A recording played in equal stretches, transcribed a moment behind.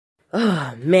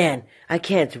Oh, man, I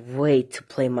can't wait to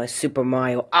play my Super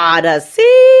Mario Odyssey,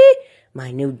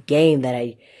 my new game that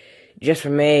I just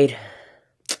made.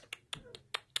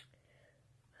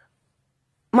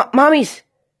 Mommies!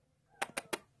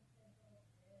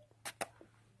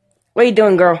 What are you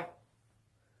doing, girl?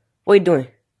 What are you doing?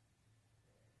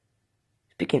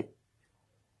 Speaking,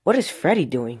 what is Freddy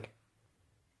doing?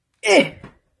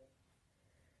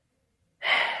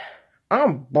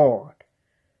 I'm bored.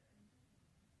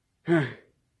 I'm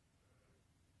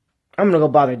gonna go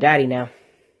bother Daddy now.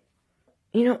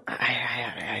 You know,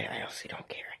 I honestly don't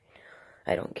care.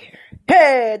 I don't care.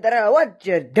 Hey, Dada, what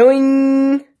you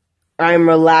doing? I'm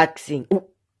relaxing. Ooh,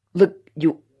 look,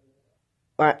 you.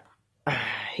 What?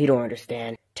 You don't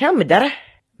understand. Tell me, Dada.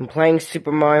 I'm playing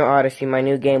Super Mario Odyssey, my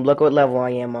new game. Look what level I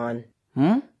am on.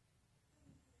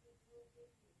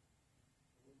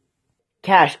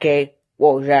 Cascade.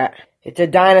 What was that? It's a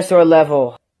dinosaur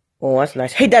level. Oh, that's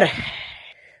nice. Hey, Dada.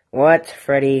 What,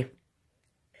 Freddy?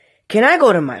 Can I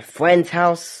go to my friend's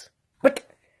house? What?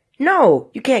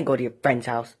 No, you can't go to your friend's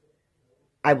house.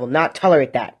 I will not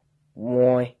tolerate that.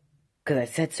 Why? Because I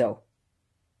said so.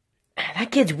 That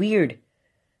kid's weird.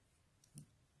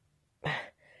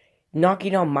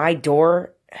 Knocking on my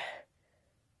door?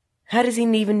 How does he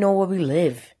even know where we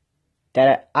live?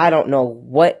 Dada, I don't know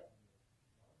what.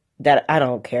 Dada, I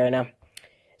don't care now.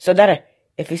 So, Dada,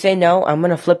 if you say no, I'm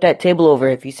gonna flip that table over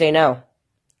if you say no.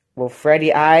 Well,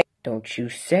 Freddy, don't you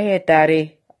say it,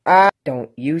 Daddy.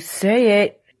 Don't you say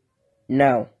it.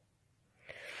 No.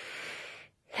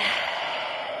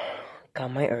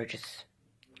 Got my urges.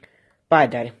 Bye,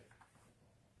 Daddy.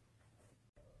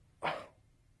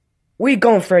 Where you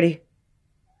going, Freddy?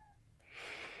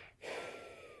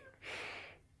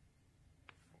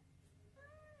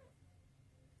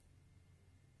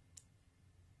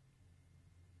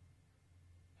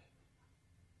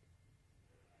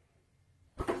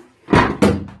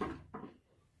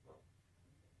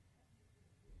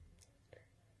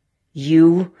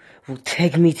 You will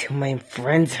take me to my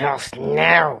friend's house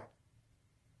now.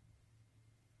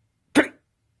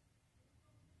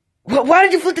 Why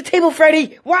did you flip the table,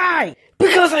 Freddy? Why?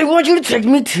 Because I want you to take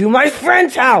me to my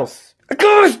friend's house.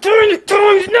 Gosh, darn it,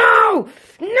 times, no!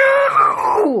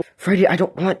 No! Freddy, I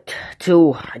don't want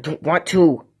to. I don't want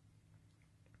to.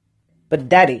 But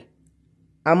Daddy,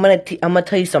 I'm gonna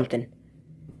tell you something.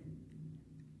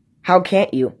 How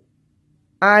can't you?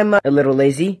 I'm a little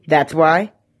lazy, that's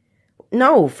why.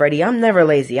 No, Freddy, I'm never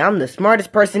lazy. I'm the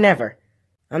smartest person ever.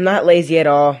 I'm not lazy at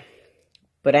all,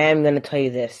 but I am gonna tell you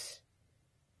this.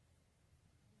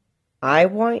 I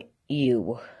want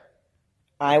you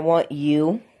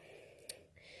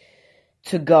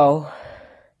to go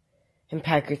and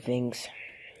pack your things.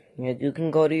 You can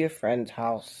go to your friend's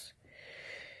house.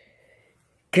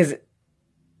 'Cause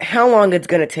how long it's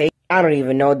gonna take, I don't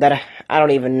even know that. I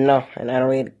don't even know, and I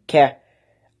don't even care.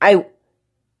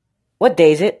 What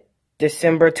day is it?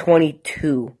 December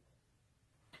 22.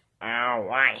 Oh,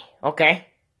 why? Okay.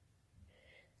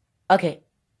 Okay,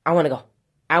 I wanna go.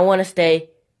 I wanna stay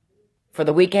for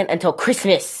the weekend until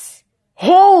Christmas.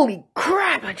 Holy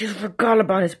crap, I just forgot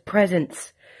about his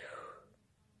presents.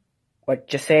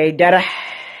 What you say, Dada?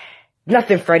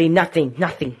 Nothing, Freddy, nothing.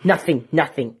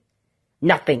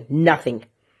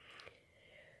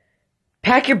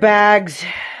 Pack your bags.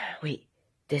 Wait,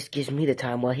 this gives me the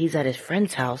time while he's at his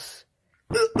friend's house.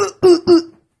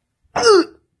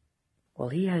 While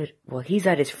he's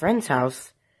at his friend's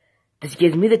house, this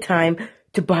gives me the time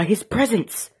to buy his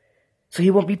presents. So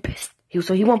he won't be pissed.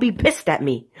 So he won't be pissed at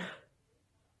me.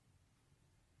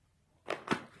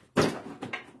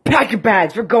 Pack your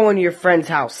bags. We're going to your friend's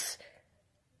house.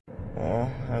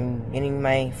 Oh, I'm getting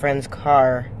my friend's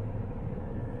car.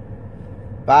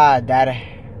 Bye, Daddy.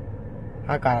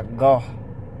 I gotta go.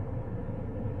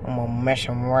 I'm gonna miss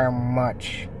him very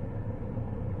much.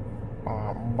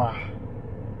 Bye.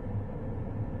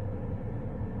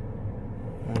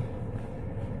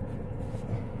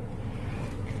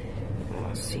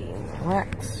 Let's see.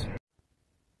 Rex.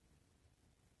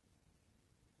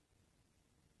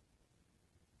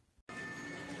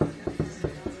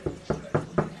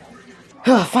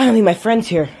 Finally, my friend's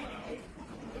here.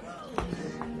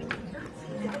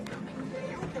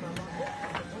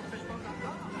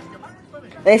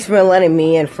 Thanks for letting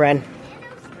me in, friend.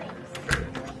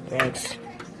 Thanks.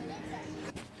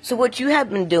 So what you have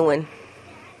been doing?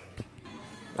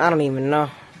 I don't even know.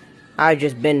 I've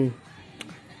just been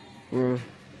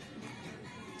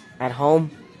at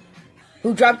home.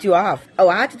 Who dropped you off? Oh,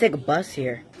 I had to take a bus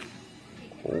here.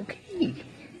 Okay.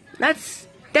 That's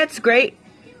great.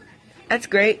 That's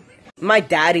great. My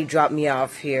daddy dropped me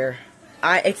off here.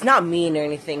 It's not mean or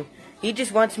anything. He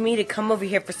just wants me to come over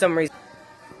here for some reason.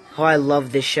 Oh, I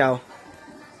love this show.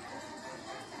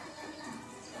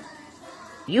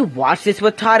 You watch this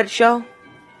with Todd show?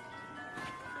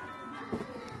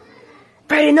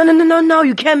 Freddy, no,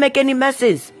 you can't make any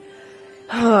messes.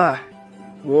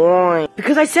 Why?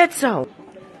 Because I said so.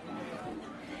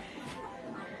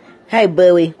 Hey,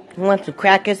 Bowie, you want some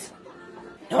crackers?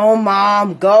 No,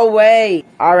 Mom, go away.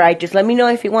 Alright, just let me know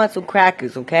if you want some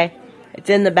crackers, okay? It's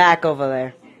in the back over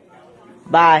there.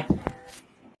 Bye.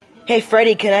 Hey,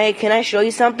 Freddy, can I show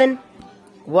you something?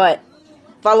 What?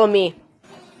 Follow me.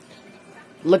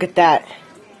 Look at that.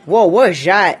 Whoa, what is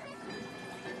that?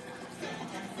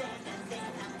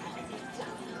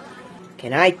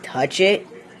 Can I touch it?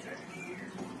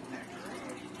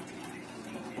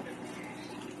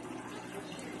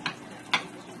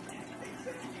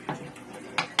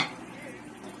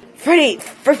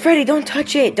 Freddy, don't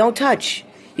touch it. Don't touch.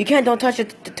 You can't, don't touch the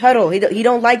turtle. He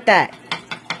don't like that.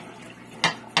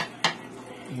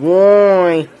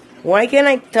 Why can't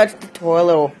I touch the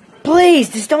toilet? Please,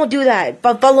 just don't do that.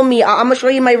 But follow me. I'm gonna show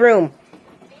you my room.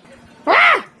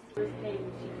 Ah!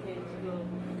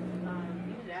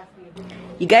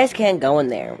 You guys can't go in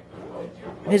there.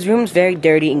 His room's very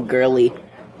dirty and girly.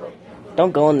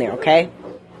 Don't go in there, okay?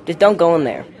 Just don't go in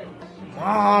there.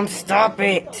 Mom, stop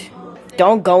it.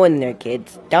 Don't go in there,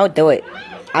 kids. Don't do it.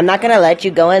 I'm not gonna let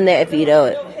you go in there if you do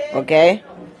it, okay?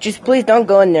 Just please don't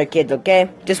go in there, kids, okay?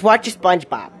 Just watch your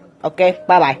SpongeBob, okay?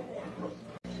 Bye-bye.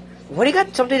 What do you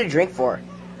got something to drink for?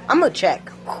 I'm gonna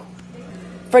check.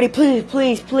 Freddy,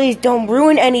 please, don't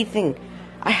ruin anything.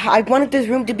 I wanted this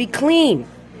room to be clean.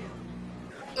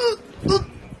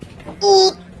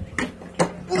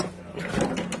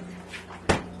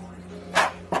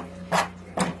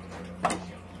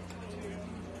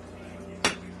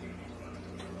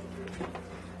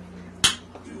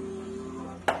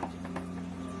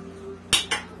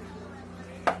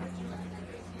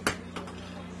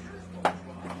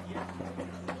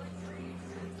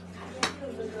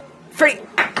 Freddy!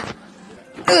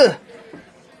 Ugh!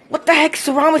 What the heck's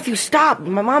wrong with you? Stop!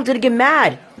 My mom's gonna get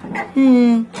mad.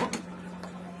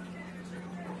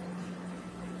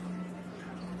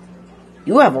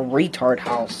 You have a retard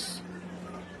house.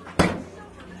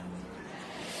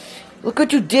 Look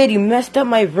what you did. You messed up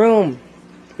my room.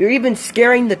 You're even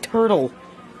scaring the turtle.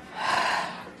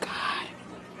 God.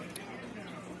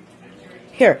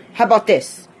 Here, how about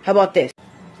this? How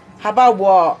about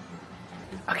what?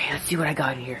 Okay, let's see what I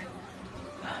got in here.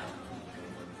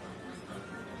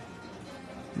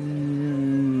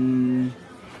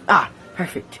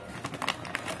 Perfect.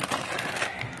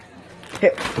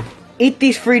 Here, eat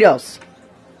these Fritos.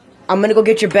 I'm gonna go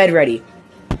get your bed ready.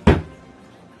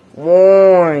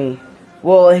 Why?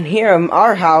 Well, in here in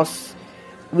our house,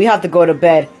 we have to go to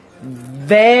bed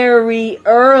very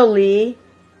early.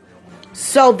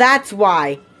 So that's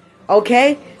why.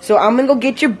 Okay? So I'm gonna go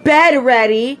get your bed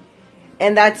ready,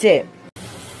 and that's it.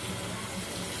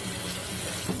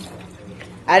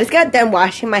 I just got done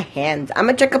washing my hands. I'm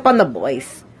gonna check up on the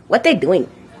boys. What they doing?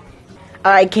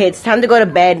 Alright, kids, time to go to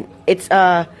bed. It's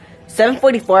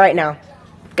 7:44 right now.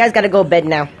 You guys gotta go to bed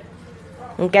now.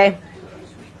 Okay?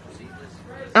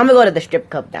 I'm gonna go to the strip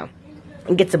club now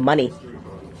and get some money.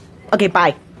 Okay,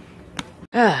 bye.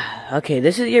 Okay,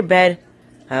 this is your bed.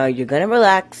 You're gonna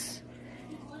relax.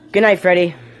 Good night,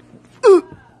 Freddy.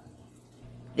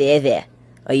 There.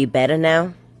 Are you better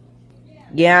now?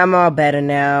 Yeah, I'm all better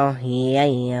now. Yeah, I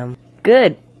am.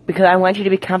 Good, because I want you to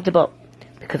be comfortable.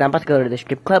 Because I'm about to go to the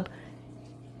strip club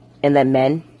and let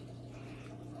men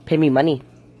pay me money.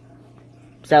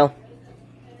 So,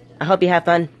 I hope you have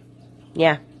fun.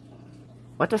 Yeah.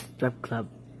 What's a strip club?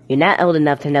 You're not old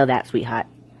enough to know that, sweetheart.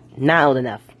 Not old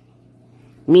enough.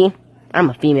 Me, I'm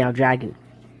a female dragon.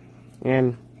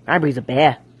 And Aubrey's a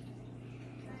bear.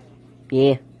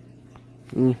 Yeah.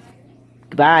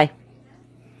 Goodbye.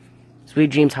 Sweet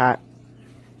dreams, hot.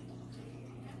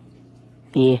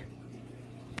 Yeah.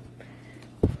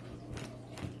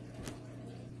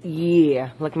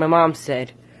 Yeah, like my mom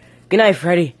said. Good night,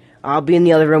 Freddy. I'll be in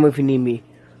the other room if you need me.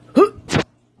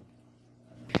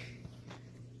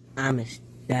 I miss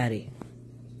Daddy.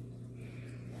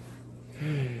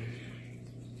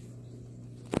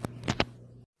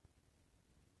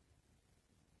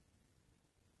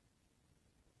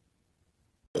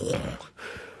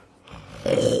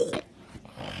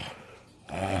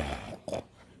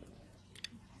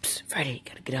 Psst, Freddy,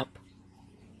 gotta get up.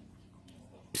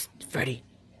 Psst, Freddy.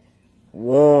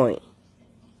 Why? You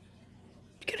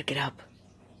gotta get up.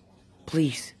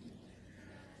 Please.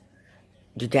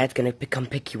 Your dad's gonna come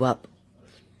pick you up.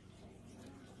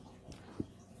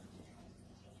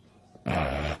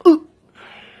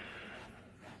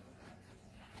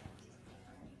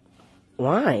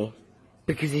 Why?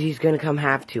 Because he's gonna come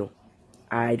have to.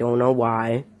 I don't know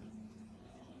why.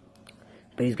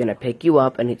 But he's gonna pick you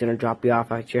up and he's gonna drop you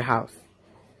off at your house.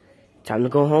 Time to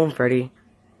go home, Freddy.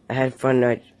 I had fun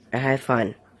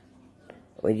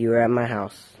when you were at my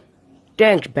house.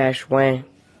 Thanks, best friend.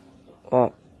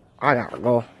 Well, I gotta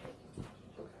go.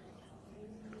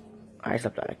 I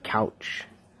slept on a couch.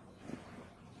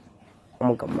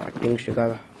 I'm gonna get my things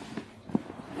together.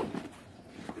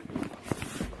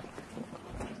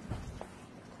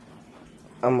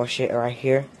 I'm gonna sit right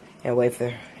here and wait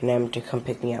for them to come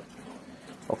pick me up.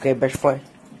 Okay, best friend?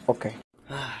 Okay.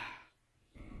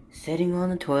 Sitting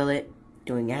on the toilet,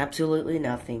 doing absolutely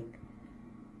nothing.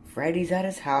 Freddy's at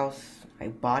his house. I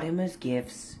bought him his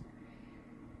gifts.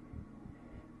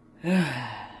 I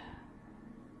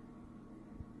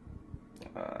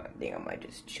think I might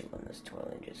just chill on this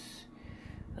toilet and just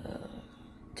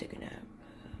take a nap.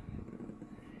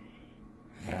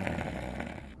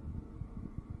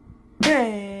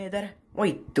 Hey, Dad, what are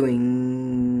you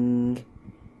doing?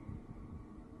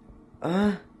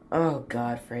 Oh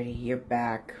God, Freddy, you're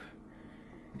back.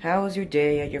 How was your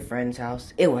day at your friend's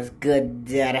house? It was good,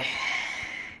 Dad.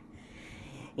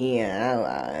 Yeah.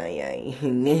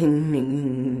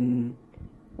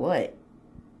 What?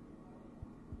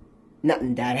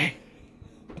 Nothing, Dad.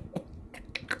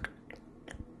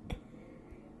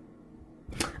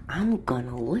 I'm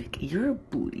gonna lick your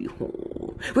booty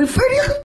hole. Wait, Freddy!